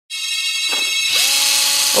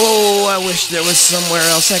Oh, I wish there was somewhere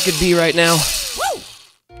else I could be right now.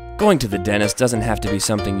 Going to the dentist doesn't have to be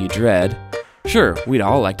something you dread. Sure, we'd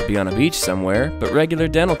all like to be on a beach somewhere, but regular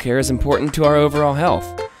dental care is important to our overall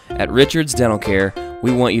health. At Richards Dental Care,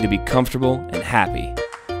 we want you to be comfortable and happy.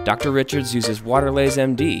 Dr. Richards uses Lase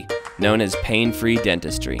MD, known as pain-free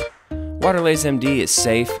dentistry. Lase MD is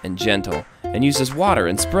safe and gentle and uses water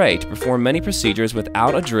and spray to perform many procedures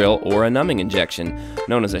without a drill or a numbing injection,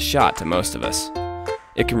 known as a shot to most of us.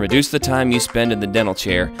 It can reduce the time you spend in the dental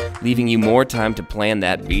chair, leaving you more time to plan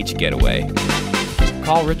that beach getaway.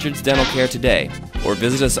 Call Richards Dental Care today or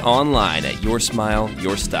visit us online at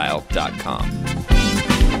yoursmileyoursstyle.com.